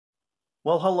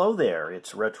Well, hello there.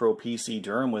 It's Retro PC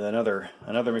Durham with another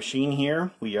machine here.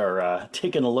 We are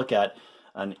taking a look at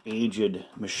an aged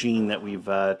machine that we've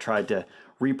tried to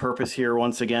repurpose here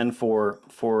once again for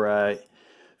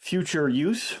future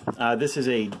use. This is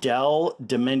a Dell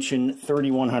Dimension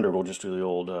 3100. We'll just do the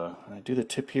old. Do the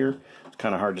tip here. It's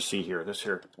kind of hard to see here. This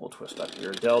here, we'll twist up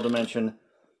here. Dell Dimension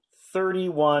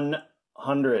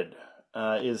 3100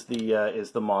 is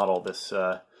the model. This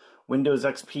Windows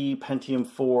XP Pentium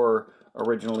 4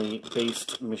 originally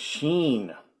based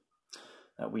machine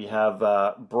that we have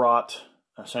brought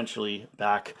essentially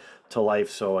back to life.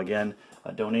 So again,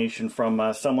 a donation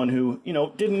from someone who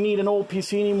didn't need an old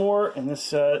PC anymore, and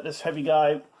this heavy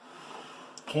guy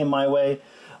came my way.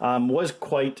 Was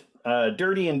quite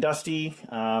dirty and dusty.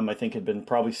 I think had been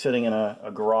probably sitting in a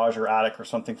garage or attic or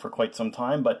something for quite some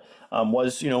time, but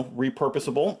was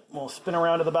repurposable. We'll spin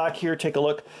around to the back here, take a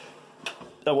look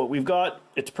at what we've got.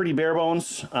 It's pretty bare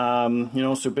bones,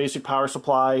 so basic power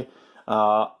supply,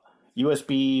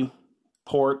 USB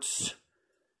ports,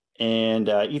 and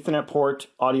Ethernet port,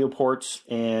 audio ports,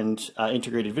 and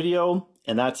integrated video,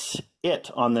 and that's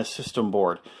it on this system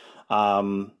board.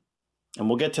 And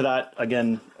we'll get to that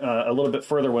again a little bit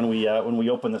further when we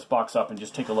open this box up and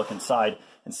just take a look inside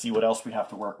and see what else we have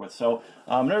to work with. So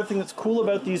another thing that's cool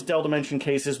about these Dell Dimension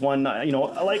cases, one, I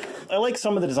like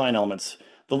some of the design elements.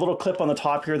 The little clip on the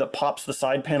top here that pops the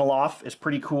side panel off is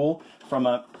pretty cool from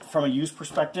a use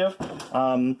perspective.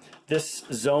 This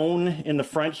zone in the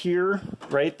front here,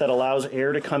 right, that allows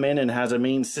air to come in and has a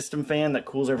main system fan that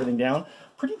cools everything down.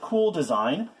 Pretty cool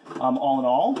design, all in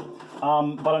all.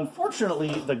 But unfortunately,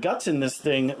 the guts in this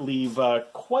thing leave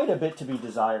quite a bit to be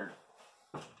desired.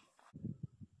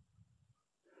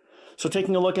 So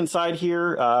taking a look inside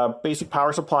here, basic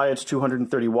power supply, it's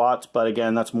 230 watts, but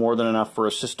again, that's more than enough for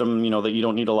a system, that you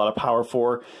don't need a lot of power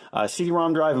for.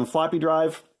 CD-ROM drive and floppy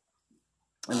drive.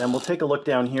 And then we'll take a look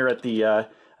down here at the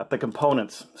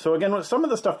components. So again, some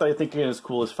of the stuff that I think is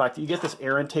cool is the fact that you get this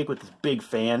air intake with this big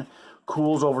fan,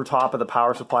 cools over top of the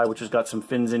power supply, which has got some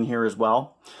fins in here as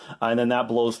well. And then that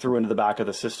blows through into the back of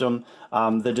the system.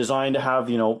 The design to have,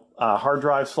 hard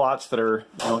drive slots that are,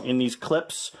 in these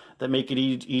clips that make it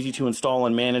easy to install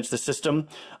and manage the system.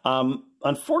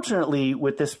 Unfortunately,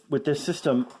 with this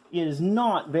system, it is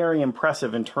not very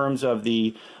impressive in terms of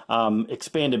the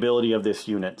expandability of this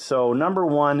unit. So number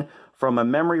one, from a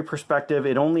memory perspective,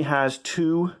 it only has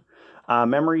 2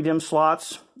 memory DIMM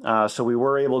slots. So we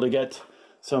were able to get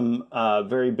some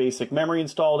very basic memory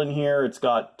installed in here. It's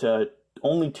got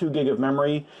only 2 gig of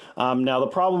memory. Now the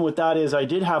problem with that is I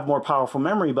did have more powerful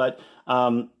memory, but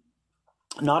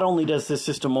not only does this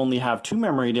system only have 2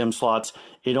 memory DIMM slots,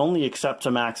 it only accepts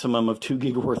a maximum of 2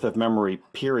 gig worth of memory,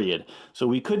 period. So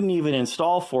we couldn't even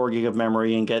install 4 gig of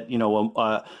memory and get,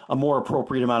 a more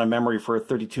appropriate amount of memory for a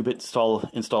 32-bit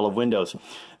install of Windows.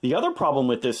 The other problem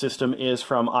with this system is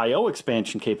from I/O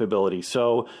expansion capability.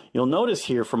 So you'll notice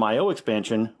here from I/O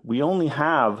expansion, we only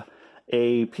have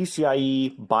a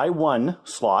PCIe by 1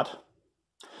 slot,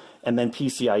 and then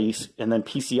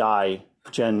PCI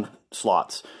Gen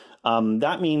slots.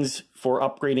 That means for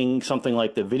upgrading something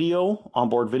like the video,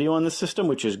 onboard video on the system,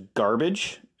 which is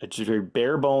garbage. It's a very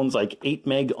bare bones, like 8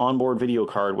 meg onboard video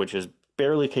card, which is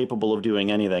barely capable of doing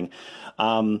anything.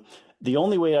 The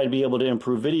only way I'd be able to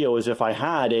improve video is if I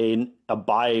had a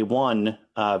by 1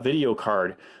 video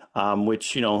card,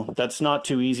 which, that's not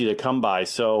too easy to come by.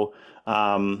 So,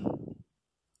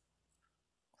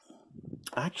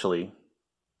 actually,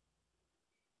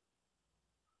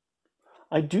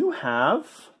 I do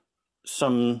have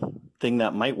something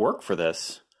that might work for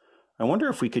this. I wonder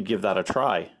if we could give that a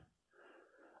try.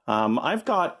 I've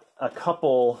got a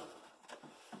couple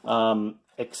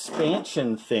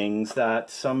expansion things that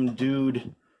some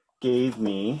dude gave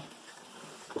me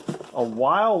a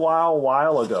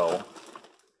while ago.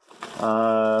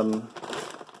 Let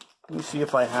me see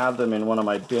if I have them in one of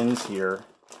my bins here.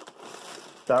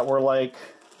 That were like,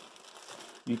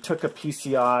 you took a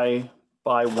PCI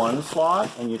by 1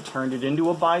 slot and you turned it into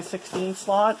a by 16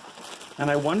 slot, and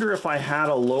I wonder if I had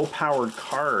a low powered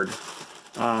card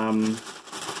in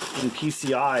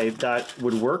PCI that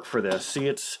would work for this. See,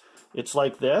 it's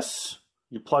like this.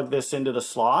 You plug this into the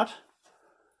slot,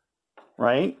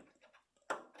 right?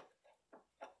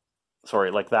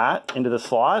 Sorry, like that, into the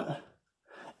slot,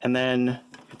 and then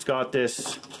it's got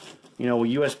this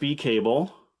USB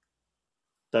cable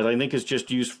that I think is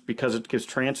just used because it gives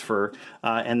transfer,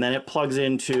 and then it plugs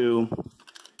into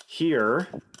here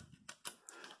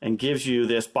and gives you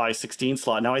this by 16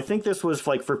 slot. Now I think this was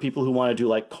like for people who want to do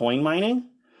like coin mining.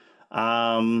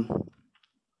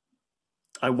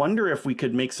 I wonder if we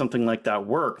could make something like that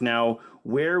work. Now,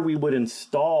 where we would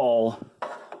install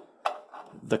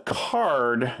the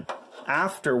card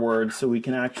afterwards so we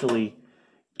can actually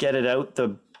get it out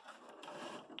to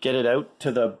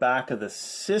the back of the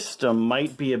system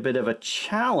might be a bit of a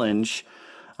challenge,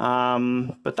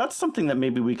 but that's something that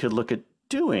maybe we could look at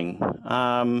doing.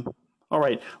 All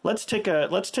right, let's take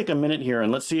a minute here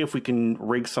and let's see if we can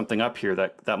rig something up here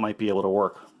that might be able to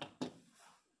work.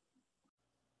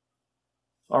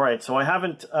 All right, so I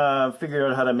haven't figured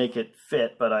out how to make it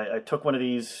fit, but I took one of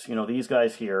these, these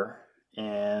guys here,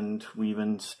 and we've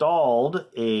installed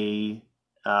a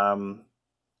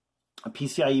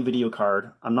PCIe video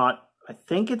card. I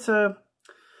think it's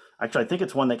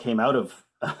one that came out of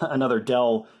another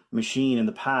Dell machine in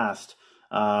the past.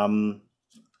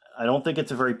 I don't think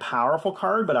it's a very powerful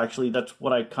card, but actually that's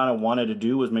what I kind of wanted to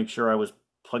do, was make sure I was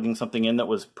plugging something in that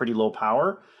was pretty low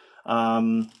power.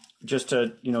 Just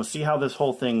to, see how this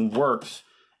whole thing works.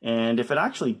 And if it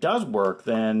actually does work,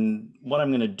 then what I'm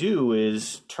going to do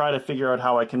is try to figure out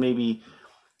how I can maybe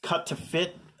cut to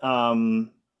fit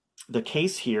the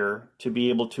case here to be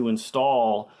able to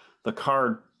install the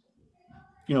card,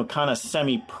 kind of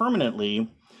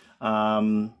semi-permanently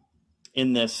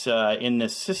in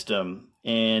this system.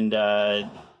 And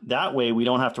that way we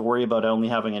don't have to worry about only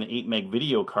having an 8 meg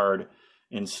video card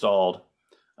installed.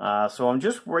 So I'm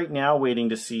just right now waiting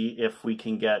to see if we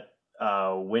can get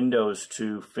Windows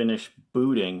to finish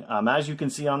booting. As you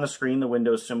can see on the screen, the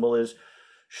Windows symbol is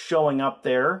showing up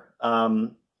there.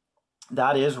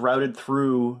 That is routed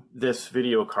through this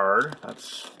video card.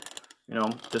 That's,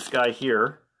 this guy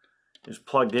here is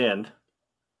plugged in.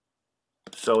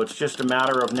 So it's just a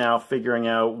matter of now figuring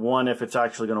out, one, if it's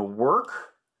actually going to work,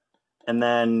 and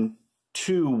then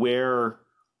two, where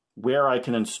I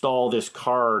can install this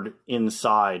card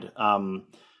inside.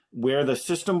 Where the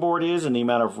system board is and the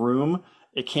amount of room,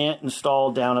 it can't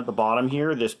install down at the bottom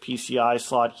here. This PCI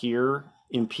slot here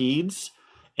impedes,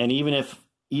 and even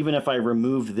if I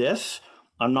removed this,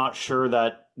 I'm not sure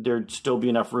that there'd still be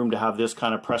enough room to have this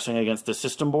kind of pressing against the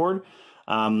system board.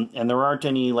 And there aren't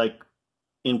any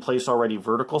in place already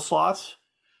vertical slots.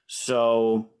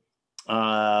 So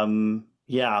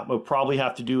yeah, what we'll probably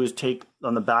have to do is take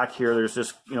on the back here, there's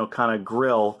this, kind of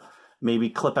grill, maybe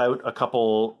clip out a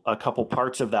couple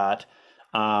parts of that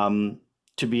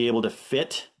to be able to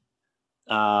fit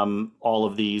all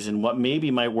of these. And what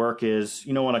maybe might work is,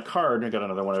 on a card, I got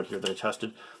another one out here that I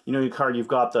tested, your card, you've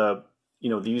got the,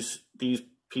 these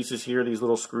pieces here, these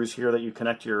little screws here that you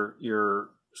connect your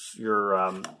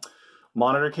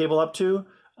monitor cable up to.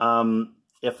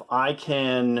 If I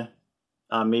can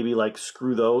maybe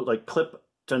screw those, clip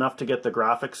enough to get the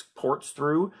graphics ports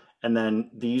through, and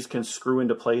then these can screw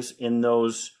into place in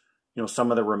those, some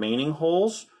of the remaining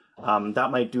holes,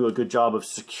 that might do a good job of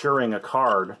securing a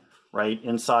card right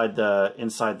inside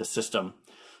the system.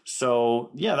 So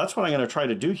yeah, that's what I'm going to try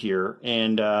to do here.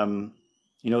 And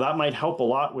that might help a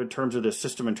lot in terms of the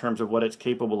system, in terms of what it's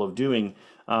capable of doing.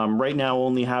 Right now,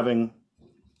 only having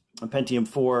a Pentium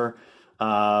 4,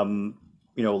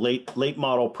 late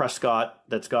model Prescott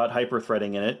that's got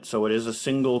hyper-threading in it. So it is a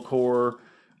single core,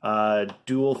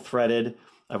 dual threaded.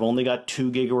 I've only got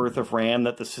 2 gig worth of RAM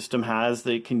that the system has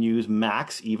that it can use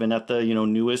max, even at the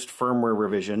newest firmware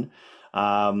revision.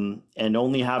 And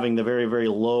only having the very, very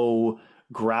low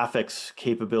graphics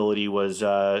capability was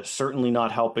certainly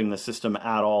not helping the system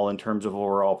at all in terms of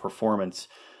overall performance.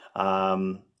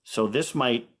 So this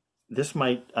might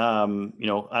I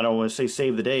don't want to say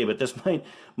save the day, but this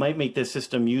might make this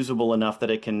system usable enough that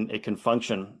it can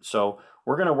function. So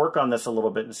we're going to work on this a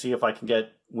little bit and see if I can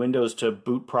get Windows to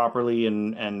boot properly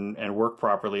and work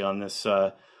properly on this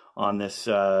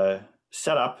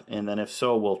setup. And then if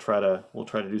so, we'll try to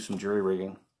do some jury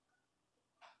rigging.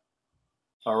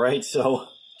 All right, so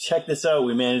check this out.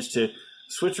 We managed to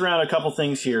switch around a couple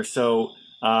things here. So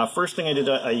first thing I did,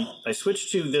 I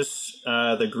switched to this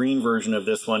the green version of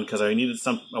this one because I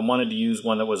wanted to use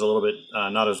one that was a little bit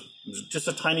just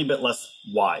a tiny bit less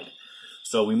wide.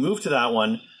 So we moved to that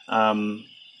one.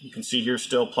 You can see here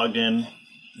still plugged in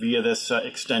via this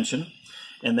extension.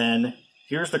 And then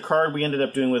here's the card we ended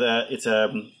up doing with it's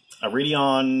a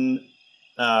Radeon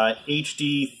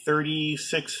HD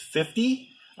 3650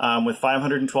 with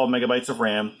 512 megabytes of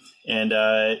RAM. And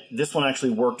this one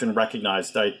actually worked and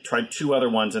recognized. I tried 2 other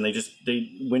ones and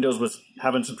Windows was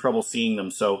having some trouble seeing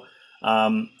them. So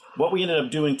what we ended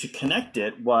up doing to connect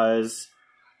it was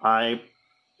I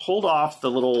pulled off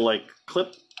the little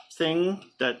clip thing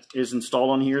that is installed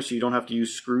on here, so you don't have to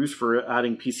use screws for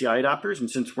adding PCI adapters. And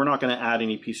since we're not going to add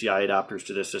any PCI adapters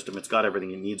to this system, it's got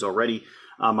everything it needs already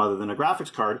other than a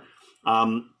graphics card.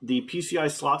 The PCI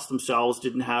slots themselves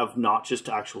didn't have notches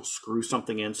to actually screw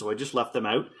something in, so I just left them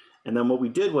out. And then what we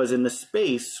did was, in the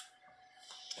space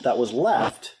that was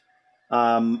left,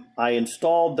 I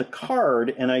installed the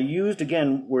card, and I used,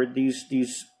 again, where these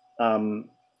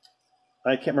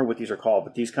I can't remember what these are called,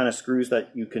 but these kind of screws that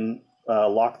you can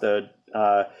lock the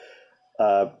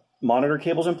monitor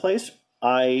cables in place.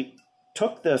 I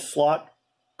took the slot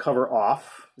cover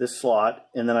off, this slot,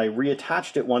 and then I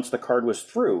reattached it once the card was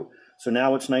through. So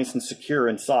now it's nice and secure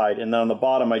inside. And then on the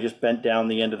bottom, I just bent down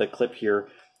the end of the clip here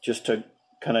just to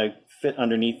kind of fit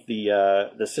underneath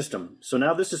the system. So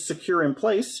now this is secure in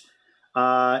place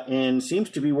and seems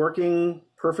to be working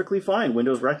perfectly fine.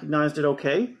 Windows recognized it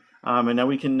okay. And now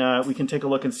we can take a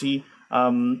look and see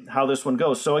how this one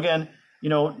goes. So again, you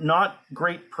know, not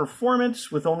great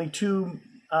performance with only 2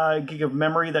 gig of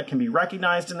memory that can be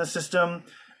recognized in the system.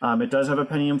 It does have a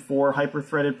Pentium 4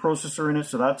 hyper-threaded processor in it,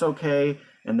 so that's okay.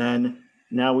 And then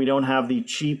now we don't have the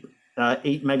cheap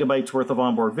 8 megabytes worth of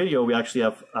onboard video. We actually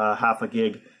have half a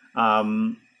gig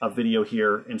of video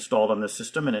here installed on this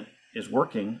system, and it is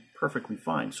working perfectly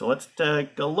fine. So let's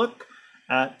take a look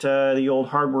at the old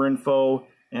hardware info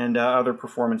and other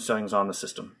performance settings on the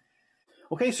system.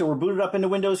 Okay, so we're booted up into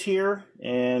Windows here,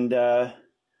 and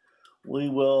we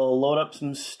will load up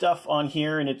some stuff on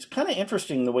here, and it's kind of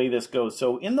interesting the way this goes.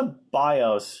 So in the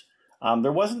BIOS,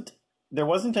 there wasn't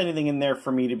anything in there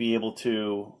for me to be able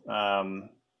to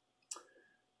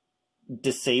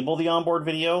disable the onboard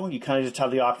video. You kind of just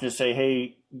have the option to say,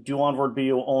 hey, do onboard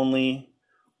video only,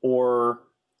 or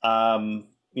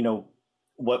you know,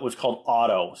 what was called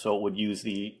auto, so it would use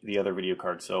the other video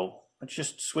card. So let's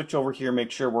just switch over here, make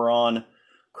sure we're on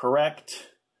correct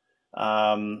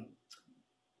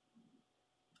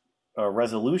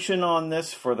resolution on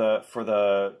this for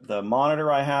the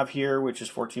monitor I have here, which is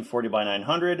 1440 by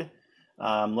 900.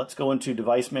 Let's go into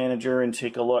Device Manager and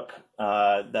take a look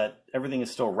that everything is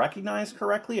still recognized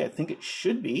correctly. I think it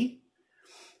should be.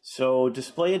 So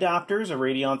display adapters, a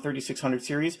Radeon 3600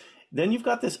 series. Then you've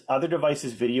got this other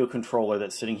device's video controller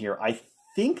that's sitting here. I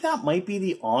think that might be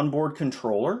the onboard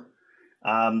controller.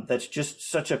 That's just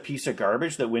such a piece of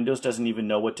garbage that Windows doesn't even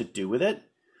know what to do with it.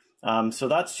 So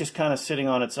that's just kind of sitting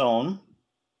on its own.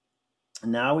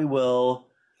 Now we will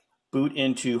boot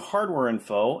into hardware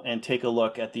info and take a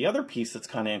look at the other piece that's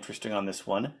kind of interesting on this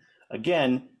one.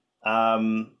 Again,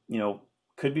 you know,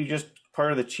 could be just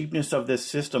part of the cheapness of this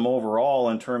system overall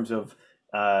in terms of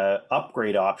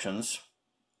upgrade options.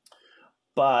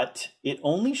 But it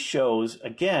only shows,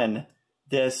 again,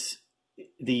 the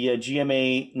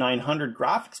GMA 900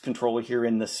 graphics controller here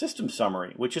in the system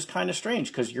summary, which is kind of strange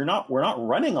because we're not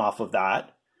running off of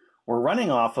that. We're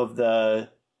running off of the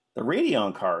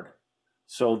Radeon card.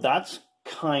 So that's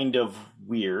kind of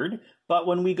weird. But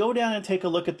when we go down and take a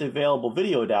look at the available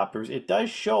video adapters, it does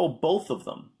show both of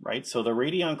them, right? So the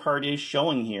Radeon card is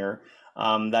showing here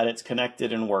that it's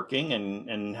connected and working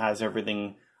and has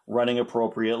everything running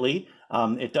appropriately.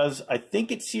 It does, I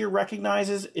think it here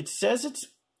recognizes, it says it's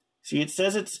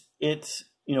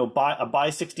you know, a by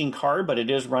 16 card, but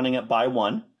it is running at by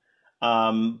 1.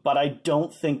 But I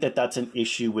don't think that that's an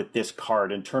issue with this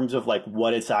card in terms of like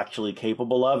what it's actually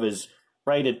capable of is,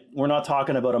 right? We're not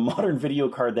talking about a modern video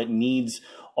card that needs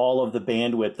all of the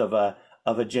bandwidth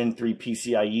of a Gen 3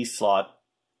 PCIe slot.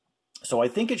 So I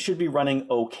think it should be running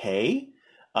okay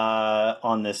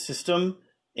on this system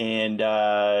and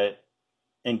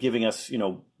giving us, you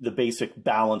know, the basic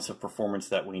balance of performance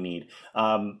that we need.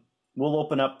 We'll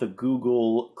open up the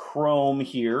Google Chrome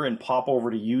here and pop over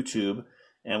to YouTube,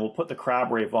 and we'll put the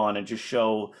crab rave on and just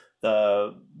show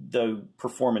the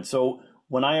performance. So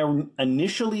when I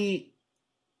initially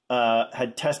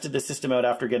had tested the system out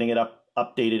after getting it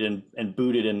updated and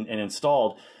booted and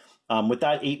installed, with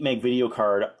that 8 meg video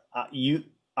card,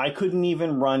 I couldn't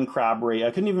even run crab rave.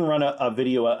 I couldn't even run a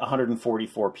video at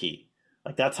 144p.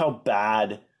 Like, that's how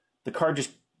bad the card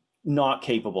just not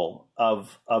capable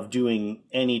of doing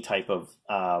any type of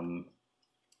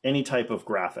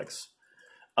graphics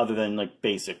other than like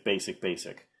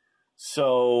basic.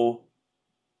 So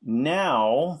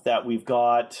now that we've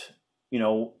got, you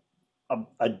know,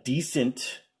 a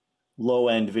decent low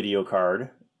end video card,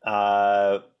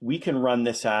 we can run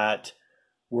this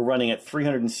we're running at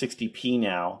 360p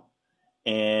now,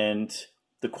 and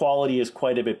the quality is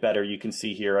quite a bit better. You can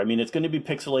see here. I mean, it's going to be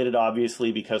pixelated,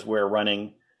 obviously, because we're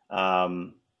running at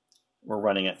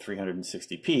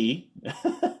 360p.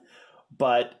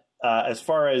 But as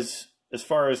far as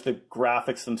the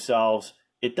graphics themselves,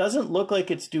 it doesn't look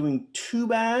like it's doing too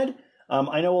bad.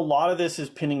 I know a lot of this is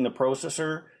pinning the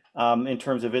processor in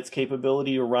terms of its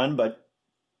capability to run, but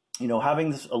you know,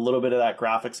 having a little bit of that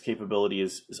graphics capability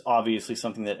is obviously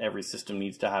something that every system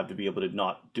needs to have to be able to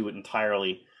not do it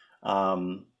entirely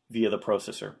via the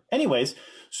processor. Anyways,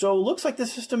 so looks like the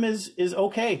system is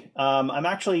okay. I'm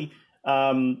actually,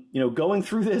 you know, going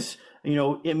through this, you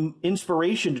know,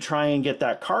 inspiration to try and get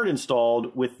that card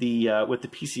installed with the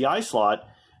PCI slot.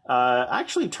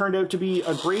 Actually turned out to be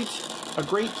a great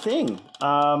thing.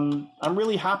 I'm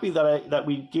really happy that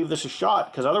we gave this a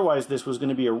shot, because otherwise this was going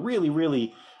to be a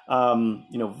really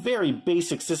you know, very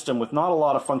basic system with not a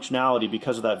lot of functionality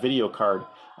because of that video card,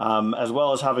 as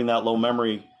well as having that low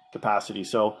memory capacity.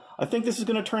 So I think this is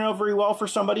going to turn out very well for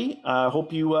somebody.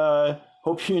 Hope you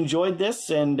enjoyed this,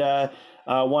 and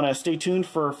want to stay tuned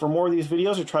for more of these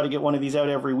videos, or try to get one of these out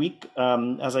every week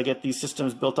as I get these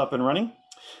systems built up and running.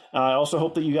 I also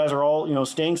hope that you guys are all, you know,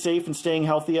 staying safe and staying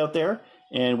healthy out there,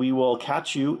 and we will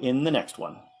catch you in the next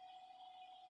one.